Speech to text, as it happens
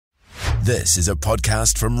This is a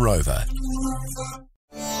podcast from Rover.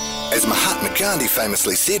 As Mahatma Gandhi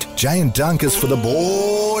famously said, Jay and Dunk is for the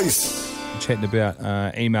boys. Chatting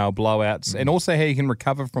about email blowouts and also how you can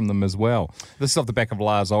recover from them as well. This is off the back of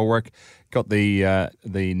Lars Ulrich. Got the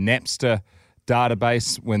Napster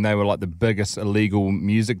database when they were like the biggest illegal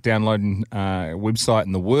music downloading website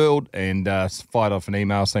in the world, and fired off an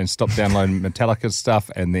email saying stop downloading Metallica's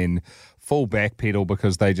stuff, and then full backpedal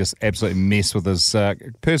because they just absolutely mess with his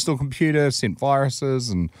personal computer, sent viruses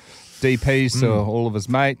and DPs to all of his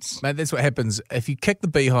mates. Mate, that's what happens. If you kick the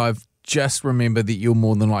beehive, just remember that you're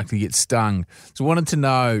more than likely to get stung. So I wanted to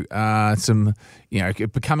know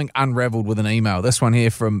becoming unraveled with an email. This one here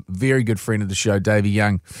from very good friend of the show, Davey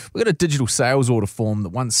Young. We've got a digital sales order form that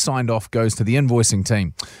once signed off goes to the invoicing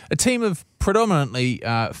team. A team of predominantly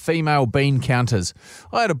female bean counters.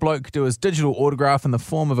 I had a bloke do his digital autograph in the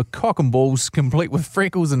form of a cock and balls complete with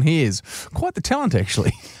freckles and hairs. Quite the talent,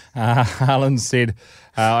 actually. Harlan said,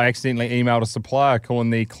 I accidentally emailed a supplier calling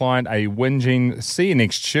the client a whinging see you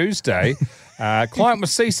next Tuesday. Client was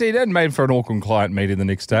CC'd in, made for an Auckland client meeting the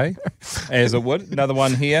next day, as it would. Another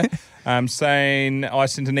one here saying, I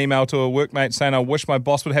sent an email to a workmate saying I wish my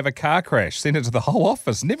boss would have a car crash. Sent it to the whole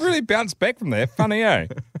office. Never really bounced back from there. Funny, eh?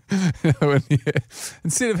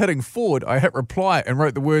 Instead of hitting forward, I hit reply and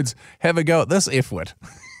wrote the words, have a go at this f-wit.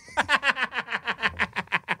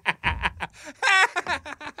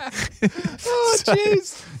 Oh,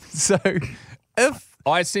 jeez. So, if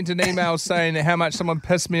I sent an email saying how much someone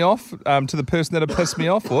pissed me off to the person that had pissed me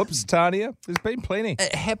off. Whoops, Tania. There's been plenty.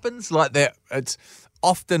 it happens like that, it's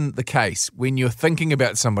often the case when you're thinking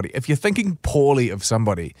about somebody. If you're thinking poorly of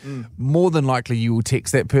somebody, more than likely you will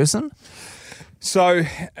text that person. So,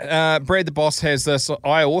 Brad the boss has this.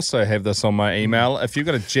 I also have this on my email. If you've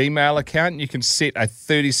got a Gmail account, you can set a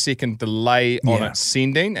 30-second delay on it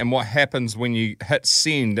sending. And what happens when you hit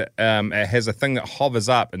send, it has a thing that hovers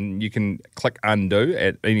up and you can click undo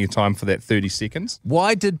at any time for that 30 seconds.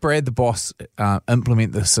 Why did Brad the boss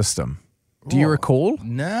implement this system? Do you recall?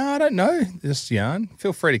 No, I don't know. This yarn.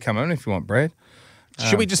 Feel free to come in if you want, Brad.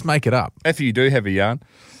 Should we just make it up? If you do have a yarn.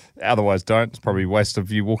 Otherwise, don't. It's probably a waste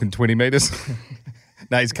of you walking 20 metres.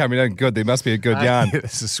 No, he's coming in good. There must be a good yarn. Yeah,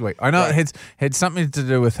 this is sweet. I know it had something to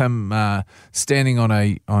do with him standing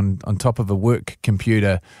on top of a work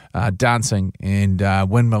computer, dancing and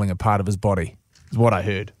windmilling a part of his body, is what I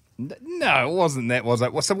heard. No, it wasn't that, was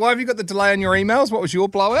it? So why have you got the delay on your emails? What was your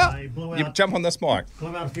blowout? You jump on this mic.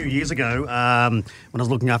 Blowout a few years ago when I was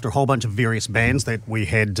looking after a whole bunch of various bands that we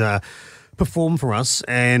had perform for us,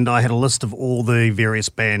 and I had a list of all the various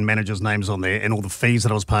band managers' names on there and all the fees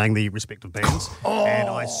that I was paying the respective bands. And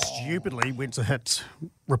I stupidly went to hit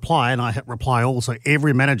reply, and I hit reply all, so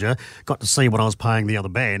every manager got to see what I was paying the other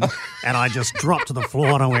band, and I just dropped to the floor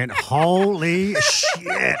and I went, holy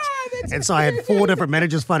shit. And so I had 4 different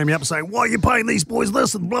managers phoning me up saying, why are you paying these boys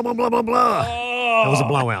this, and blah, blah, blah, blah, blah. It was a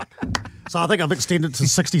blowout. So I think I've extended to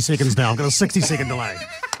 60 seconds now. I've got a 60-second delay,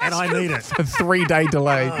 and I need it. A 3-day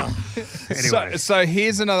delay. Anyway. So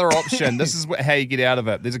here's another option. This is how you get out of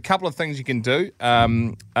it. There's a couple of things you can do.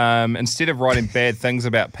 Instead of writing bad things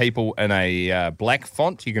about people in a black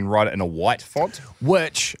font, you can write it in a white font.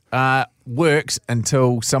 Which works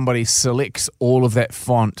until somebody selects all of that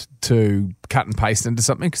font to cut and paste into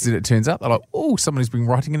something, because then it turns out they're like, oh, somebody's been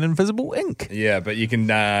writing in invisible ink. Yeah, but you can,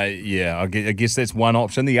 I guess that's one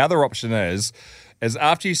option. The other option is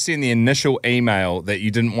after you send the initial email that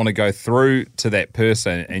you didn't want to go through to that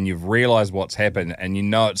person and you've realised what's happened and you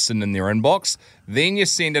know it's sitting in their inbox, then you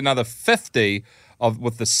send another 50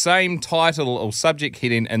 with the same title or subject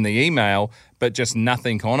heading in the email, but just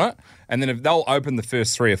nothing on it. And then if they'll open the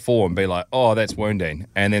first 3 or 4 and be like, oh, that's wounding.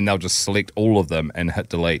 And then they'll just select all of them and hit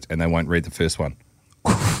delete, and they won't read the first one.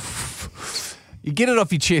 You get it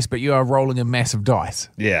off your chest, but you are rolling a massive dice.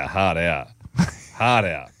 Yeah, hard out. Hard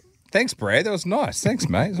out. Thanks, Brad. That was nice. Thanks,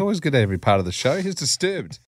 mate. It's always good to have you part of the show. He's disturbed.